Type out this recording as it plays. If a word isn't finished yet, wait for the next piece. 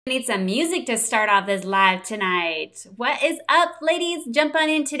Need some music to start off this live tonight. What is up, ladies? Jump on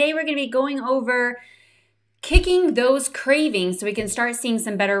in. Today we're going to be going over kicking those cravings so we can start seeing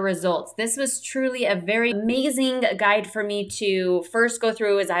some better results. This was truly a very amazing guide for me to first go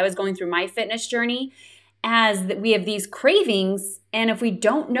through as I was going through my fitness journey, as we have these cravings, and if we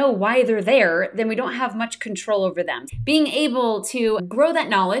don't know why they're there, then we don't have much control over them. Being able to grow that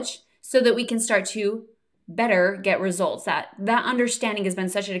knowledge so that we can start to better get results. That understanding has been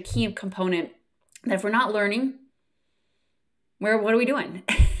such a key component that if we're not learning, what are we doing?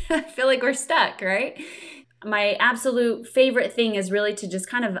 I feel like we're stuck, right? My absolute favorite thing is really to just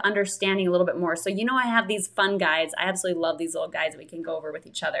kind of understanding a little bit more. So, I have these fun guides. I absolutely love these little guides that we can go over with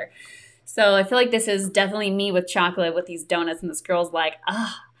each other. So I feel like this is definitely me with chocolate with these donuts, and this girl's like,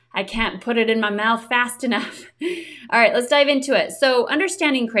 I can't put it in my mouth fast enough. All right, let's dive into it. So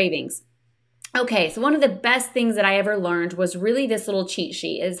understanding cravings. Okay, so one of the best things that I ever learned was really this little cheat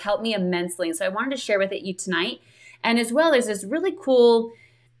sheet. It has helped me immensely. And so I wanted to share with you tonight. And as well, there's this really cool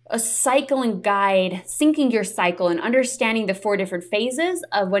cycling guide, syncing your cycle and understanding the 4 different phases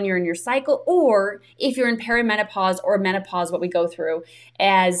of when you're in your cycle, or if you're in perimenopause or menopause, what we go through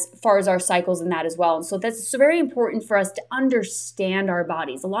as far as our cycles and that as well. And so that's very important for us to understand our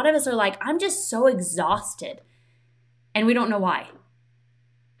bodies. A lot of us are like, I'm just so exhausted, and we don't know why.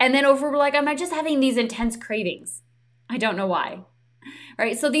 And then we're like, am I just having these intense cravings? I don't know why. All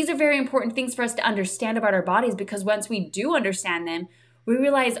right, so these are very important things for us to understand about our bodies, because once we do understand them, we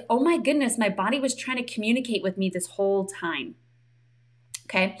realize, oh my goodness, my body was trying to communicate with me this whole time.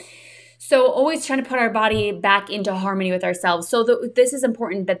 Okay, so always trying to put our body back into harmony with ourselves. So this is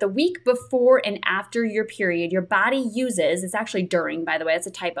important, that the week before and after your period, your body uses, it's actually during, by the way, it's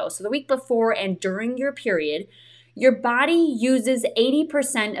a typo. So the week before and during your period, your body uses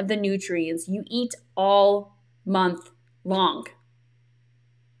 80% of the nutrients you eat all month long.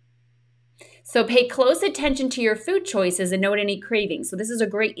 So pay close attention to your food choices and note any cravings. So this is a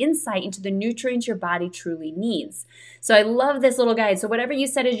great insight into the nutrients your body truly needs. So I love this little guide. So whatever you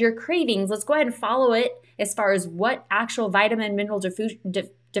said is your cravings, let's go ahead and follow it as far as what actual vitamin, mineral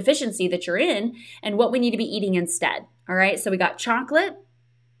deficiency that you're in and what we need to be eating instead. All right, so we got chocolate,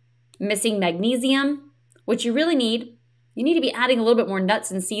 missing magnesium, what you really need, you need to be adding a little bit more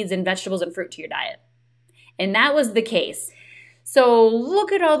nuts and seeds and vegetables and fruit to your diet. And that was the case. So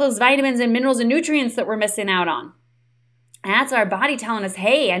look at all those vitamins and minerals and nutrients that we're missing out on. And that's our body telling us,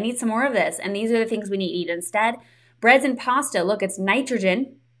 hey, I need some more of this. And these are the things we need to eat instead. Breads and pasta, look, it's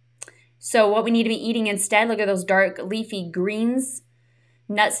nitrogen. So what we need to be eating instead, look at those dark leafy greens,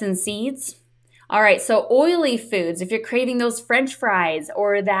 nuts and seeds. All right, so oily foods, if you're craving those French fries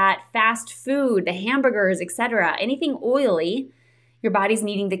or that fast food, the hamburgers, etc., anything oily, your body's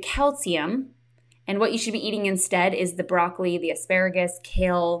needing the calcium. And what you should be eating instead is the broccoli, the asparagus,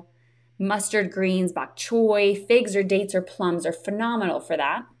 kale, mustard greens, bok choy, figs or dates or plums are phenomenal for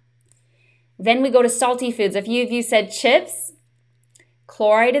that. Then we go to salty foods. A few of you said chips,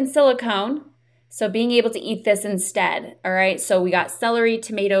 chloride and silicone. So being able to eat this instead, all right? So we got celery,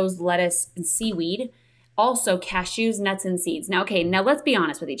 tomatoes, lettuce, and seaweed. Also cashews, nuts, and seeds. Now, okay, now let's be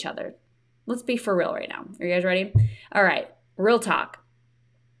honest with each other. Let's be for real right now. Are you guys ready? All right, real talk.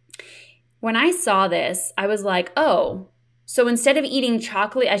 When I saw this, I was like, oh, so instead of eating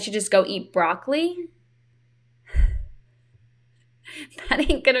chocolate, I should just go eat broccoli? That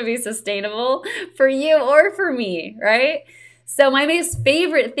ain't gonna be sustainable for you or for me, right? So my most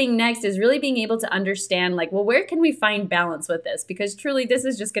favorite thing next is really being able to understand, like, well, where can we find balance with this? Because truly, this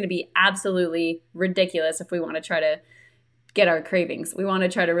is just going to be absolutely ridiculous if we want to try to get our cravings. We want to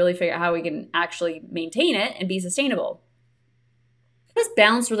try to really figure out how we can actually maintain it and be sustainable. What does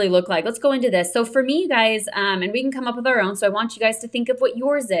balance really look like? Let's go into this. So for me, you guys, and we can come up with our own. So I want you guys to think of what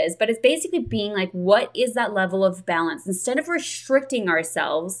yours is, but it's basically being like, what is that level of balance? Instead of restricting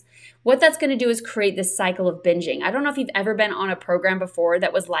ourselves, what that's going to do is create this cycle of binging. I don't know if you've ever been on a program before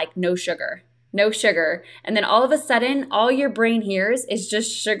that was like no sugar. And then all of a sudden, all your brain hears is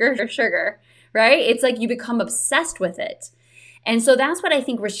just sugar, right? It's like you become obsessed with it. And so that's what I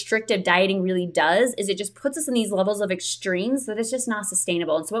think restrictive dieting really does, is it just puts us in these levels of extremes that it's just not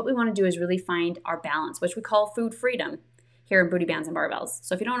sustainable. And so what we want to do is really find our balance, which we call food freedom here in Booty Bands and Barbells.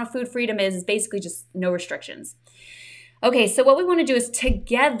 So if you don't know what food freedom is, it's basically just no restrictions. Okay, so what we want to do is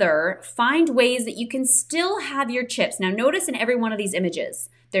together find ways that you can still have your chips. Now notice in every one of these images,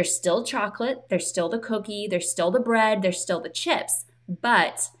 there's still chocolate, there's still the cookie, there's still the bread, there's still the chips,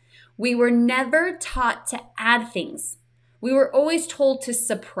 but we were never taught to add things. We were always told to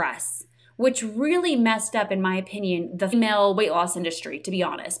suppress, which really messed up, in my opinion, the female weight loss industry, to be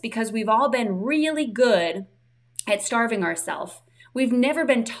honest, because we've all been really good at starving ourselves. We've never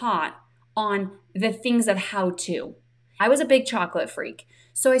been taught on the things of how to. I was a big chocolate freak.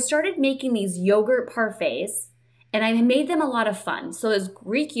 So I started making these yogurt parfaits and I made them a lot of fun. So there's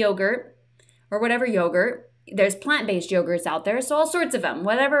Greek yogurt or whatever yogurt. There's plant-based yogurts out there, so all sorts of them,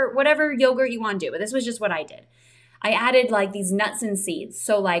 whatever yogurt you want to do. But this was just what I did. I added like these nuts and seeds.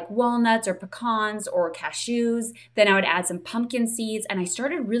 So like walnuts or pecans or cashews. Then I would add some pumpkin seeds. And I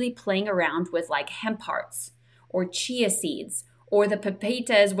started really playing around with like hemp hearts or chia seeds or the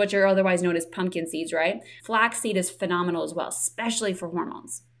pepitas, which are otherwise known as pumpkin seeds, right? Flaxseed is phenomenal as well, especially for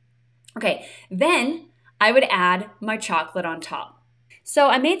hormones. Okay, then I would add my chocolate on top. So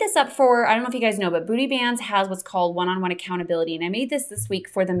I made this up for, I don't know if you guys know, but Booty Bands has what's called one-on-one accountability. And I made this week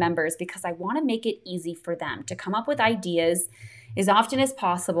for the members because I want to make it easy for them to come up with ideas as often as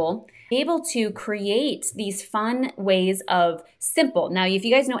possible, be able to create these fun ways of simple. Now, if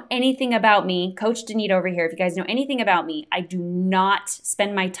you guys know anything about me, Coach Danita over here, if you guys know anything about me, I do not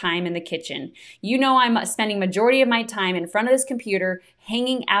spend my time in the kitchen. You know I'm spending majority of my time in front of this computer,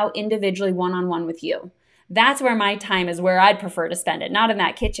 hanging out individually one-on-one with you. That's where my time is, where I'd prefer to spend it, not in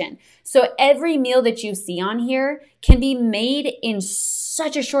that kitchen. So every meal that you see on here can be made in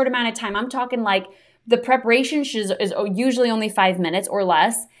such a short amount of time. I'm talking like the preparation is usually only 5 minutes or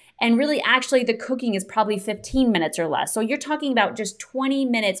less. And really, actually, the cooking is probably 15 minutes or less. So you're talking about just 20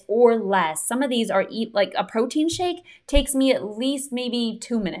 minutes or less. Some of these are like a protein shake takes me at least maybe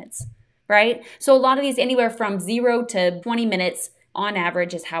 2 minutes, right? So a lot of these anywhere from 0 to 20 minutes on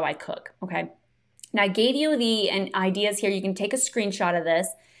average is how I cook, okay? Now, I gave you the ideas here. You can take a screenshot of this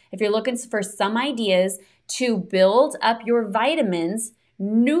if you're looking for some ideas to build up your vitamins,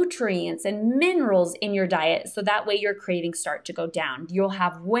 nutrients, and minerals in your diet so that way your cravings start to go down. You'll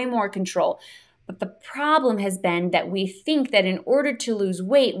have way more control. But the problem has been that we think that in order to lose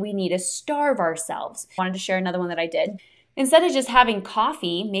weight, we need to starve ourselves. I wanted to share another one that I did. Instead of just having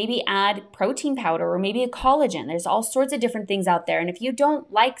coffee, maybe add protein powder or maybe a collagen. There's all sorts of different things out there. And if you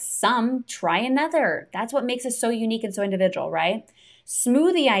don't like some, try another. That's what makes us so unique and so individual, right?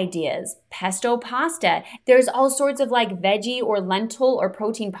 Smoothie ideas, pesto pasta. There's all sorts of like veggie or lentil or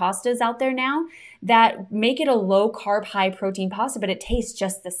protein pastas out there now that make it a low carb, high protein pasta, but it tastes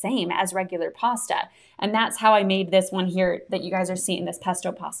just the same as regular pasta. And that's how I made this one here that you guys are seeing, this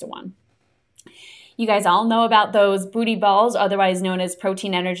pesto pasta one. You guys all know about those booty balls, otherwise known as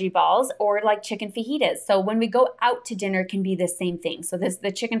protein energy balls, or like chicken fajitas. So when we go out to dinner, it can be the same thing. So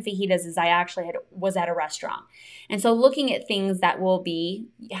the chicken fajitas is I actually was at a restaurant. And so looking at things that will be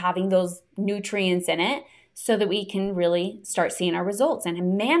having those nutrients in it so that we can really start seeing our results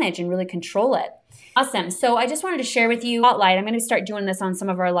and manage and really control it. Awesome. So I just wanted to share with you spotlight. I'm going to start doing this on some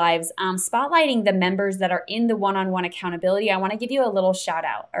of our lives. Spotlighting the members that are in the one-on-one accountability. I want to give you a little shout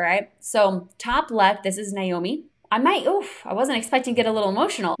out. All right. So top left, this is Naomi. I wasn't expecting to get a little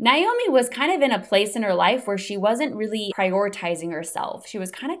emotional. Naomi was kind of in a place in her life where she wasn't really prioritizing herself. She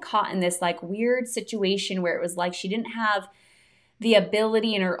was kind of caught in this like weird situation where it was like she didn't have the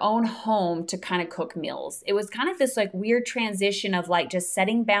ability in her own home to kind of cook meals. It was kind of this like weird transition of like just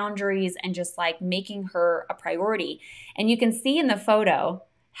setting boundaries and just like making her a priority. And you can see in the photo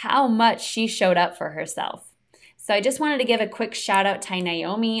how much she showed up for herself. So I just wanted to give a quick shout out to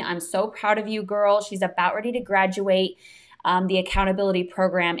Naomi. I'm so proud of you, girl. She's about ready to graduate the accountability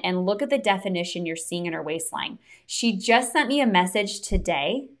program. And look at the definition you're seeing in her waistline. She just sent me a message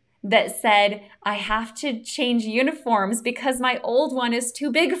today that said, I have to change uniforms because my old one is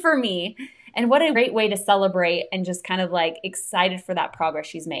too big for me. And what a great way to celebrate and just kind of like excited for that progress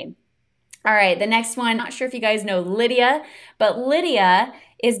she's made. All right, the next one, not sure if you guys know Lydia, but Lydia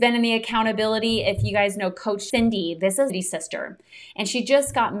has been in the accountability. If you guys know Coach Cindy, this is Cindy's sister, and she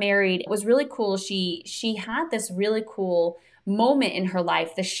just got married. It was really cool. She had this really cool moment in her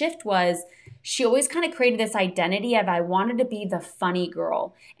life. The shift was she always kind of created this identity of I wanted to be the funny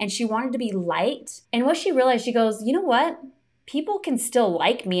girl and she wanted to be liked. And what she realized, she goes, you know what? People can still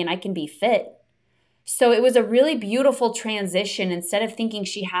like me and I can be fit. So it was a really beautiful transition. Instead of thinking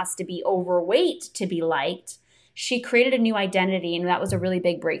she has to be overweight to be liked, she created a new identity, and that was a really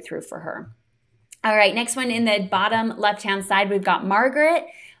big breakthrough for her. All right, next one in the bottom left-hand side, we've got Margaret.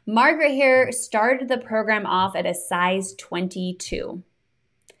 Margaret here started the program off at a size 22.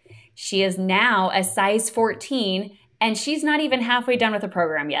 She is now a size 14, and she's not even halfway done with the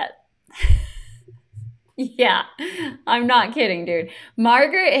program yet. Yeah, I'm not kidding, dude.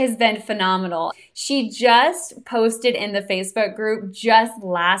 Margaret has been phenomenal. She just posted in the Facebook group just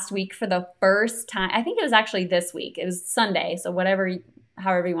last week for the first time. I think it was actually this week. It was Sunday, so whatever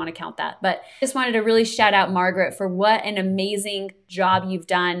however you want to count that. But just wanted to really shout out Margaret for what an amazing job you've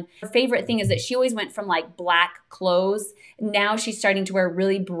done. Her favorite thing is that she always went from like black clothes. Now she's starting to wear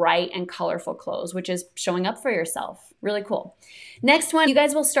really bright and colorful clothes, which is showing up for yourself. Really cool. Next one, you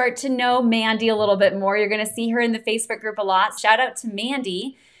guys will start to know Mandy a little bit more. You're going to see her in the Facebook group a lot. Shout out to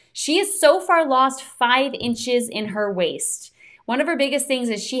Mandy. She has so far lost 5 inches in her waist. One of her biggest things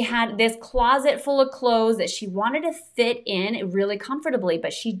is she had this closet full of clothes that she wanted to fit in really comfortably,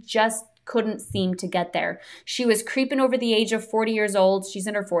 but she just couldn't seem to get there. She was creeping over the age of 40 years old. She's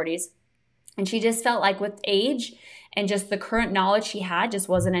in her 40s. And she just felt like with age and just the current knowledge she had just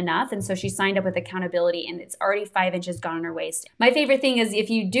wasn't enough. And so she signed up with accountability, and it's already 5 inches gone on her waist. My favorite thing is if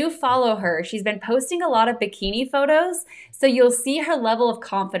you do follow her, she's been posting a lot of bikini photos. So you'll see her level of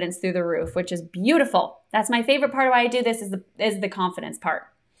confidence through the roof, which is beautiful. That's my favorite part of why I do this is the confidence part.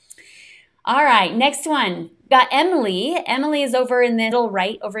 All right, next one. Got Emily. Emily is over in the middle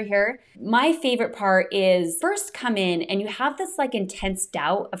right over here. My favorite part is first come in and you have this like intense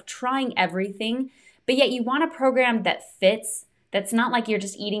doubt of trying everything, but yet you want a program that fits, that's not like you're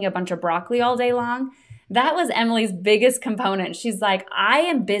just eating a bunch of broccoli all day long. That was Emily's biggest component. She's like, I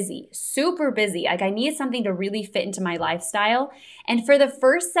am busy, super busy. Like I need something to really fit into my lifestyle. And for the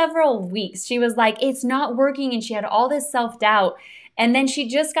first several weeks, she was like, it's not working. And she had all this self-doubt. And then she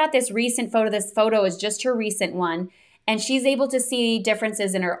just got this recent photo. This photo is just her recent one. And she's able to see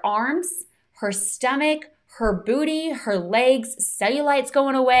differences in her arms, her stomach, her booty, her legs, cellulite's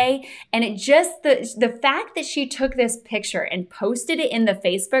going away. And it just, the fact that she took this picture and posted it in the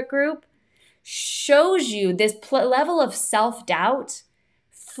Facebook group shows you this level of self-doubt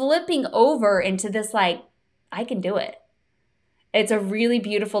flipping over into this like, I can do it. It's a really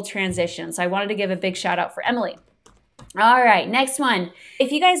beautiful transition. So I wanted to give a big shout out for Emily. All right, next one.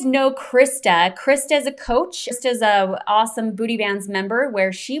 If you guys know Krista, Krista is a coach. Krista's an awesome Booty Bands member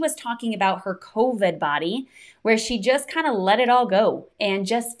where she was talking about her COVID body, where she just kind of let it all go and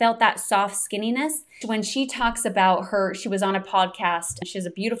just felt that soft skinniness. When she talks about she was on a podcast, she has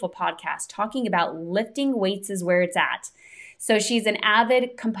a beautiful podcast talking about lifting weights is where it's at. So she's an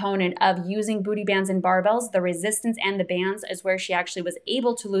avid component of using booty bands and barbells. The resistance and the bands is where she actually was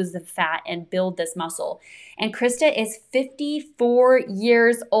able to lose the fat and build this muscle. And Krista is 54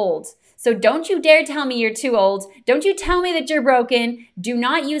 years old. So don't you dare tell me you're too old. Don't you tell me that you're broken. Do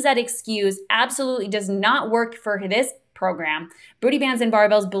not use that excuse. Absolutely does not work for this program. Booty Bands and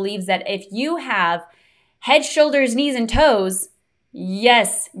Barbells believes that if you have head, shoulders, knees, and toes,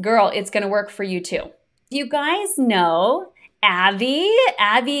 yes, girl, it's going to work for you too. You guys know Abby.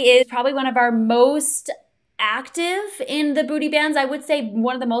 Abby is probably one of our most active in the Booty Bands. I would say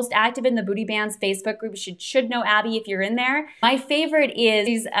one of the most active in the Booty Bands Facebook group. You should know Abby if you're in there. My favorite is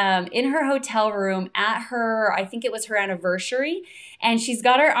she's in her hotel room at her, I think it was her anniversary, and she's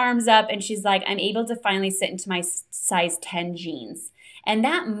got her arms up and she's like, I'm able to finally sit into my size 10 jeans. And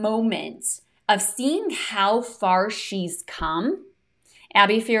that moment of seeing how far she's come,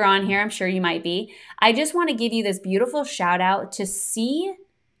 Abby, if you're on here, I'm sure you might be. I just want to give you this beautiful shout out to see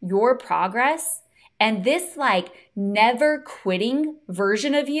your progress. And this like never quitting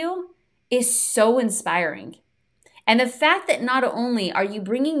version of you is so inspiring. And the fact that not only are you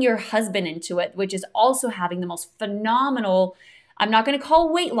bringing your husband into it, which is also having the most phenomenal, I'm not going to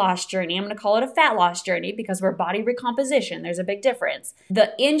call weight loss journey. I'm going to call it a fat loss journey because we're body recomposition. There's a big difference.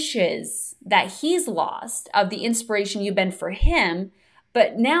 The inches that he's lost of the inspiration you've been for him.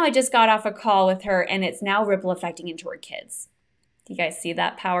 But now I just got off a call with her and it's now ripple affecting into her kids. Do you guys see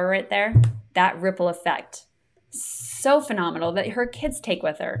that power right there? That ripple effect. So phenomenal that her kids take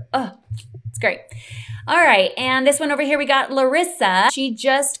with her. Oh, it's great. All right, and this one over here, we got Larissa. She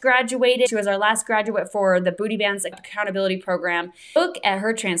just graduated. She was our last graduate for the Booty Bands Accountability Program. Look at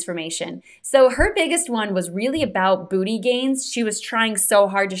her transformation. So her biggest one was really about booty gains. She was trying so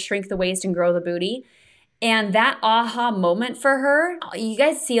hard to shrink the waist and grow the booty. And that aha moment for her, you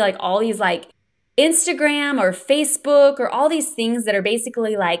guys see like all these like Instagram or Facebook or all these things that are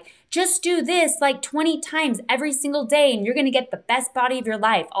basically like, just do this like 20 times every single day and you're going to get the best body of your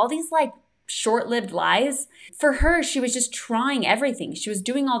life. All these like short-lived lies. For her, she was just trying everything. She was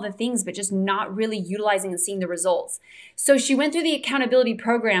doing all the things, but just not really utilizing and seeing the results. So she went through the accountability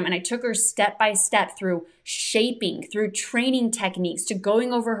program and I took her step by step through shaping, through training techniques, to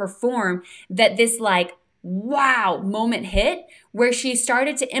going over her form, that this like, wow moment hit where she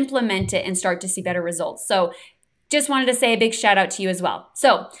started to implement it and start to see better results. So just wanted to say a big shout out to you as well.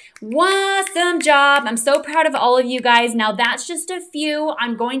 So awesome job. I'm so proud of all of you guys. Now that's just a few.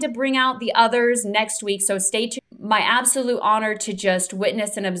 I'm going to bring out the others next week. So stay tuned. My absolute honor to just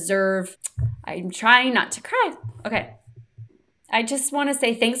witness and observe. I'm trying not to cry. Okay. I just want to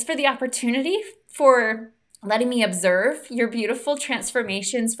say thanks for the opportunity for letting me observe your beautiful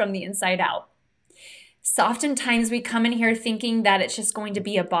transformations from the inside out. So oftentimes we come in here thinking that it's just going to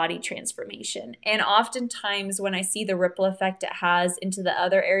be a body transformation. And oftentimes when I see the ripple effect it has into the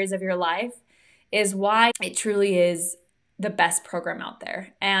other areas of your life is why it truly is the best program out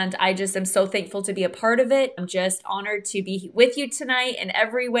there. And I just am so thankful to be a part of it. I'm just honored to be with you tonight and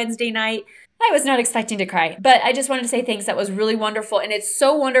every Wednesday night. I was not expecting to cry, but I just wanted to say thanks. That was really wonderful. And it's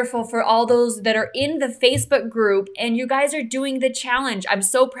so wonderful for all those that are in the Facebook group and you guys are doing the challenge. I'm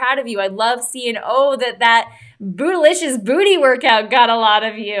so proud of you. I love seeing, that Bootylicious booty workout got a lot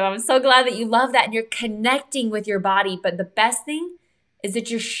of you. I'm so glad that you love that and you're connecting with your body. But the best thing is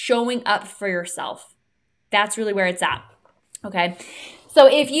that you're showing up for yourself. That's really where it's at. Okay. So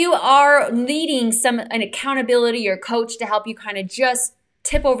if you are needing an accountability or coach to help you kind of just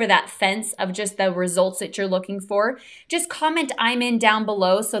tip over that fence of just the results that you're looking for, just comment "I'm in" down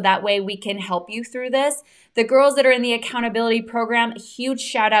below so that way we can help you through this. The girls that are in the accountability program, huge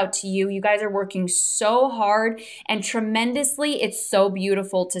shout out to you. You guys are working so hard and tremendously. It's so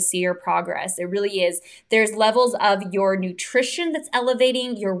beautiful to see your progress. It really is. There's levels of your nutrition that's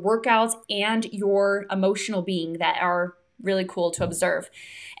elevating, your workouts, and your emotional being that are really cool to observe.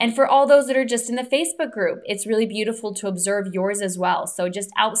 And for all those that are just in the Facebook group, it's really beautiful to observe yours as well. So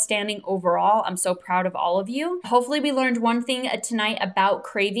just outstanding overall. I'm so proud of all of you. Hopefully we learned one thing tonight about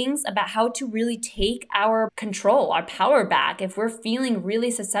cravings, about how to really take our control, our power back. If we're feeling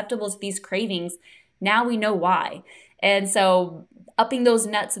really susceptible to these cravings, now we know why. And so upping those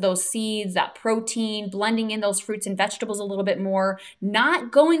nuts, those seeds, that protein, blending in those fruits and vegetables a little bit more,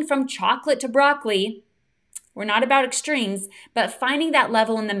 not going from chocolate to broccoli. We're not about extremes, but finding that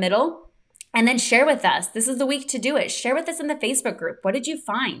level in the middle and then share with us. This is the week to do it. Share with us in the Facebook group. What did you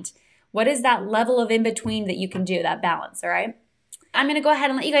find? What is that level of in between that you can do, that balance, all right? I'm going to go ahead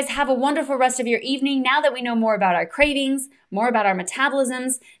and let you guys have a wonderful rest of your evening. Now that we know more about our cravings, more about our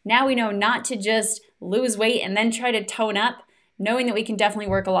metabolisms, now we know not to just lose weight and then try to tone up, knowing that we can definitely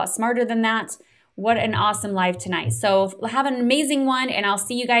work a lot smarter than that. What an awesome live tonight. So have an amazing one, and I'll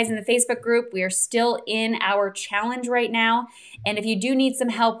see you guys in the Facebook group. We are still in our challenge right now. And if you do need some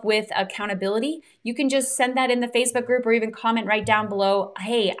help with accountability, you can just send that in the Facebook group or even comment right down below,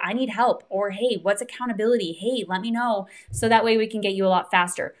 "Hey, I need help," or "Hey, what's accountability? Hey, let me know." So that way we can get you a lot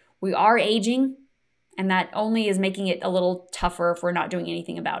faster. We are aging, and that only is making it a little tougher if we're not doing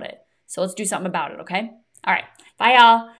anything about it. So let's do something about it, okay? All right. Bye, y'all.